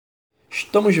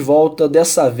Estamos de volta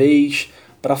dessa vez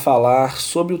para falar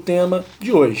sobre o tema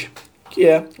de hoje, que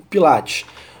é o Pilates.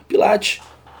 Pilates,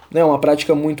 né, é uma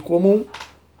prática muito comum,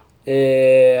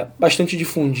 bastante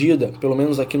difundida, pelo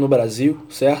menos aqui no Brasil,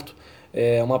 certo?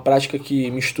 É uma prática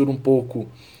que mistura um pouco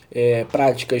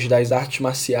práticas das artes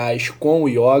marciais com o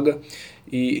yoga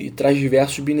e traz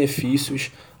diversos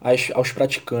benefícios aos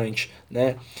praticantes,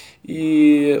 né?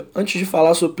 E antes de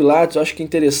falar sobre o Pilates, eu acho que é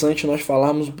interessante nós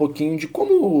falarmos um pouquinho de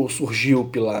como surgiu o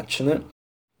Pilates, né?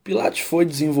 O Pilates foi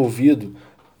desenvolvido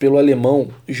pelo alemão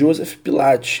Joseph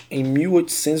Pilates em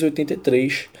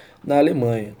 1883 na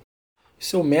Alemanha.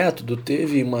 Seu método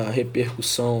teve uma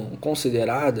repercussão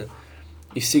considerada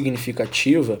e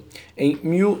significativa em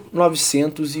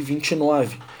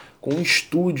 1929. Com um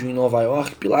estúdio em Nova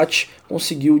York, Pilates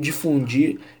conseguiu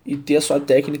difundir e ter sua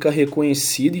técnica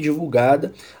reconhecida e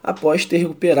divulgada após ter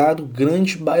recuperado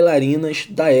grandes bailarinas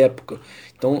da época.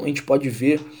 Então a gente pode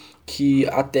ver que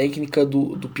a técnica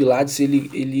do Pilates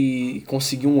ele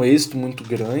conseguiu um êxito muito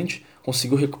grande,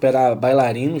 conseguiu recuperar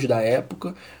bailarinos da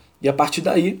época e a partir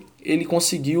daí ele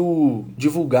conseguiu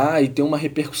divulgar e ter uma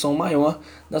repercussão maior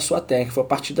na sua técnica. Foi a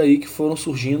partir daí que foram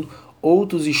surgindo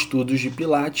outros estúdios de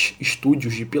Pilates,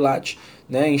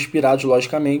 né, inspirados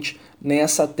logicamente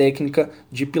nessa técnica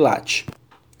de Pilates.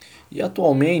 E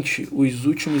atualmente os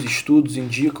últimos estudos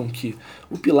indicam que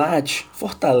o Pilates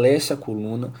fortalece a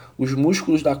coluna, os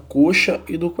músculos da coxa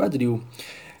e do quadril.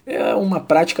 É uma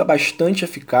prática bastante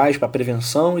eficaz para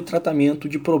prevenção e tratamento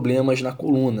de problemas na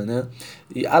coluna, né?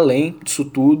 E além disso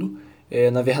tudo,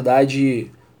 na verdade,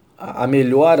 a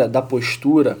melhora da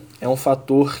postura é um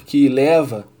fator que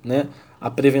leva, né, à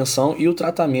prevenção e o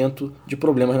tratamento de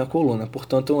problemas na coluna.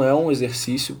 Portanto, é um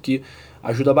exercício que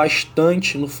ajuda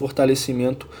bastante no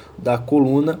fortalecimento da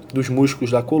coluna, dos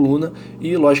músculos da coluna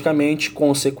e, logicamente,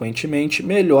 consequentemente,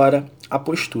 melhora a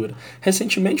postura.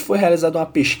 Recentemente foi realizada uma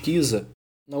pesquisa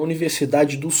na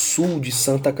Universidade do Sul de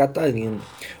Santa Catarina.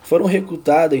 Foram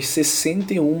recrutadas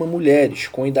 61 mulheres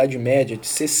com idade média de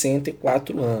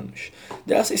 64 anos.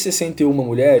 Dessas 61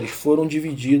 mulheres foram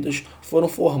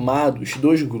formados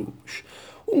dois grupos.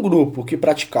 Um grupo que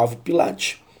praticava o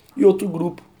Pilates e outro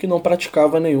grupo que não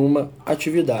praticava nenhuma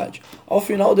atividade. Ao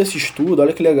final desse estudo,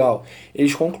 olha que legal,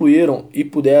 eles concluíram e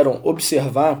puderam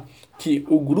observar que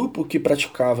o grupo que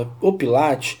praticava o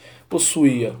Pilates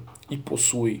possuía e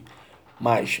possui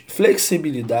mais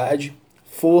flexibilidade,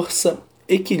 força,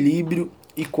 equilíbrio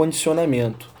e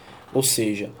condicionamento. Ou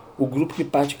seja, o grupo que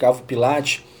praticava o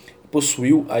Pilates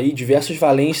possuiu aí diversas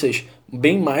valências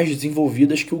bem mais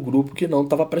desenvolvidas que o grupo que não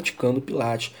estava praticando o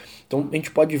Pilates. Então a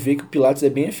gente pode ver que o Pilates é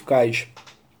bem eficaz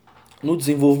no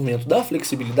desenvolvimento da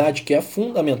flexibilidade, que é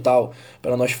fundamental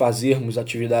para nós fazermos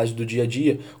atividades do dia a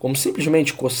dia, como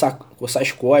simplesmente coçar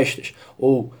as costas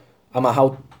ou amarrar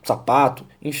o sapato,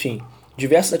 enfim,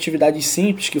 diversas atividades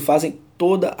simples que fazem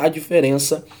toda a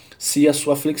diferença se a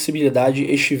sua flexibilidade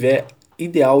estiver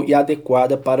ideal e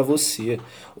adequada para você.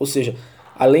 Ou seja,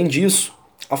 além disso,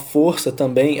 a força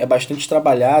também é bastante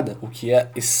trabalhada, o que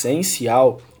é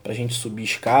essencial para a gente subir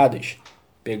escadas,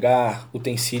 pegar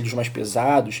utensílios mais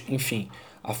pesados, enfim.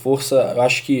 A força, eu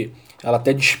acho que ela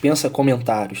até dispensa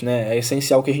comentários, né? É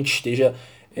essencial que a gente esteja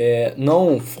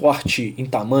não forte em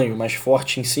tamanho, mas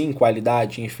forte em si, em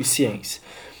qualidade, em eficiência.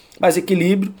 Mas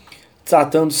equilíbrio,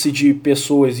 tratando-se de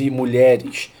pessoas e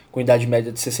mulheres com idade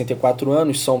média de 64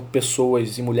 anos, são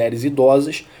pessoas e mulheres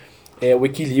idosas, o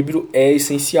equilíbrio é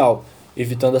essencial,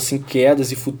 evitando assim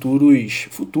quedas e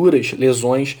futuras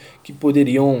lesões que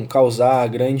poderiam causar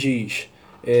grandes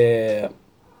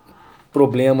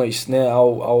problemas, né,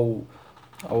 ao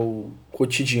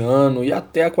cotidiano e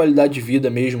até a qualidade de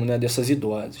vida mesmo, né, dessas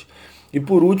idosas. E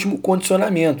por último,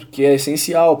 condicionamento, que é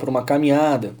essencial para uma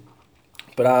caminhada,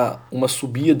 para uma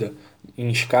subida em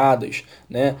escadas,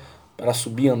 né, para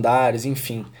subir andares,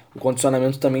 enfim. O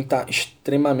condicionamento também está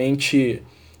extremamente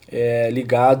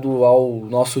ligado ao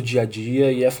nosso dia a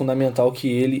dia e é fundamental que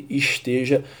ele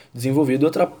esteja desenvolvido.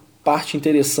 Outra parte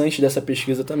interessante dessa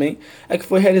pesquisa também é que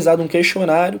foi realizado um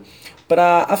questionário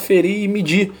para aferir e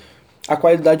medir a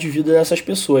qualidade de vida dessas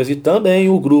pessoas. E também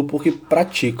o grupo que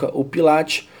pratica o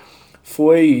Pilates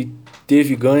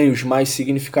teve ganhos mais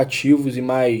significativos e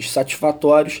mais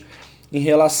satisfatórios em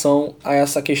relação a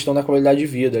essa questão da qualidade de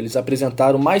vida. Eles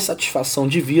apresentaram mais satisfação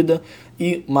de vida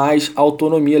e mais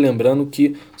autonomia, lembrando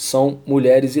que são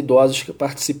mulheres idosas que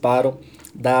participaram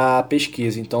da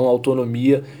pesquisa. Então a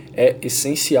autonomia é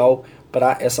essencial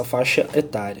para essa faixa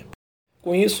etária.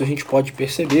 Com isso, a gente pode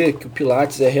perceber que o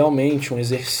Pilates é realmente um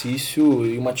exercício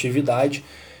e uma atividade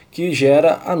que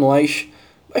gera a nós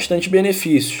bastante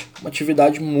benefícios. Uma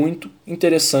atividade muito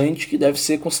interessante que deve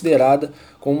ser considerada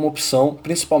como uma opção,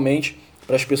 principalmente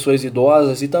para as pessoas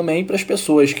idosas e também para as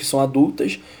pessoas que são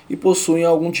adultas e possuem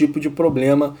algum tipo de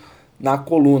problema na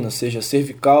coluna, seja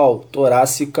cervical,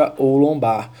 torácica ou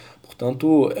lombar.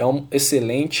 Portanto, é um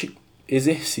excelente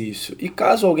exercício. E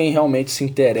caso alguém realmente se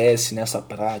interesse nessa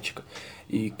prática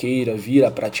e queira vir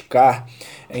a praticar,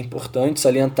 é importante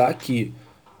salientar que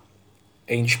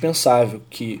é indispensável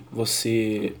que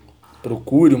você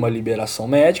procure uma liberação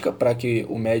médica para que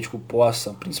o médico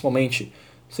possa, principalmente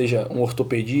seja um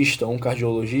ortopedista ou um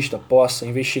cardiologista, possa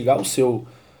investigar o seu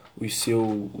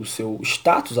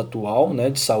status atual, né,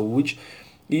 de saúde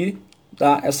e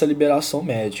dar essa liberação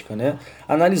médica, né?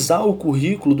 Analisar o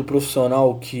currículo do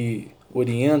profissional que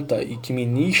orienta e que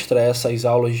ministra essas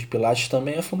aulas de Pilates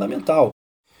também é fundamental.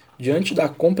 Diante da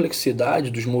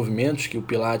complexidade dos movimentos que o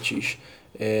Pilates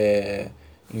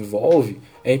envolve,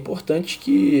 é importante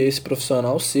que esse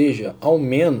profissional seja, ao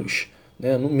menos,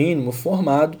 né, no mínimo,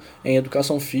 formado em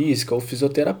educação física ou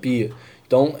fisioterapia.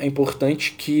 Então, é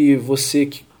importante que você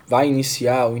que vai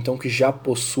iniciar ou então que já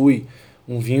possui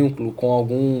um vínculo com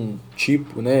algum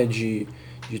tipo, né, de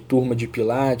turma de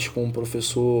Pilates, com um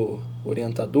professor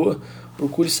orientador,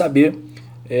 procure saber,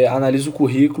 analise o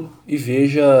currículo e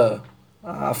veja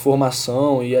a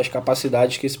formação e as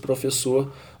capacidades que esse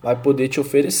professor vai poder te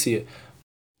oferecer.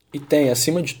 E tem,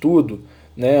 acima de tudo,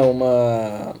 né,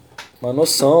 uma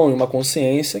noção e uma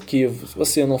consciência que se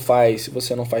você não faz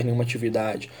nenhuma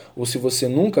atividade ou se você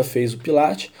nunca fez o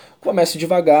Pilates, comece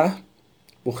devagar,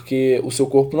 porque o seu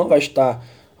corpo não vai estar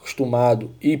acostumado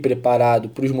e preparado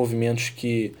para os movimentos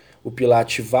que o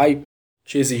Pilates vai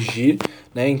te exigir,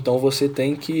 né? Então você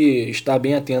tem que estar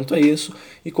bem atento a isso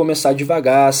e começar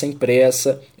devagar, sem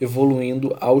pressa,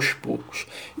 evoluindo aos poucos.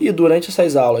 E durante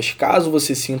essas aulas, caso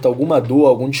você sinta alguma dor,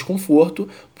 algum desconforto,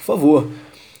 por favor,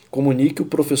 comunique o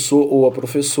professor ou a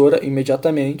professora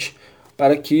imediatamente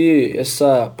para que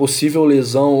essa possível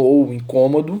lesão ou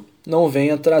incômodo não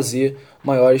venha trazer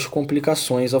maiores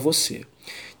complicações a você.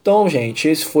 Então, gente,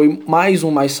 esse foi mais um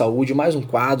Mais Saúde, mais um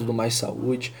quadro do Mais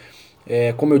Saúde.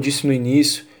 Como eu disse no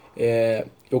início,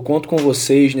 eu conto com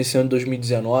vocês nesse ano de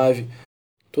 2019,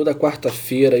 toda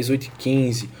quarta-feira às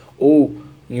 8h15 ou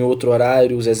em outro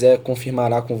horário, o Zezé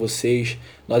confirmará com vocês.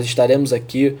 Nós estaremos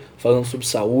aqui falando sobre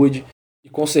saúde e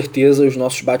com certeza os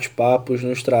nossos bate-papos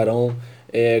nos trarão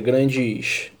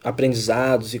grandes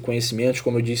aprendizados e conhecimentos,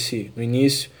 como eu disse no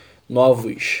início,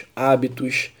 novos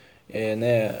hábitos,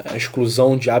 né, a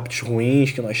exclusão de hábitos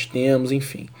ruins que nós temos,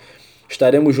 enfim.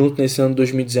 Estaremos juntos nesse ano de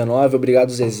 2019.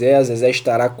 Obrigado, Zezé. Zezé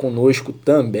estará conosco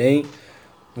também,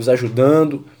 nos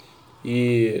ajudando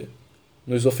e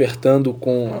nos ofertando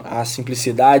com a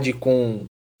simplicidade e com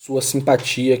sua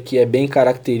simpatia, que é bem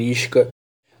característica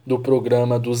do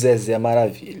programa do Zezé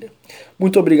Maravilha.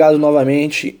 Muito obrigado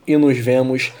novamente e nos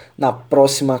vemos na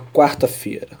próxima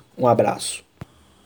quarta-feira. Um abraço.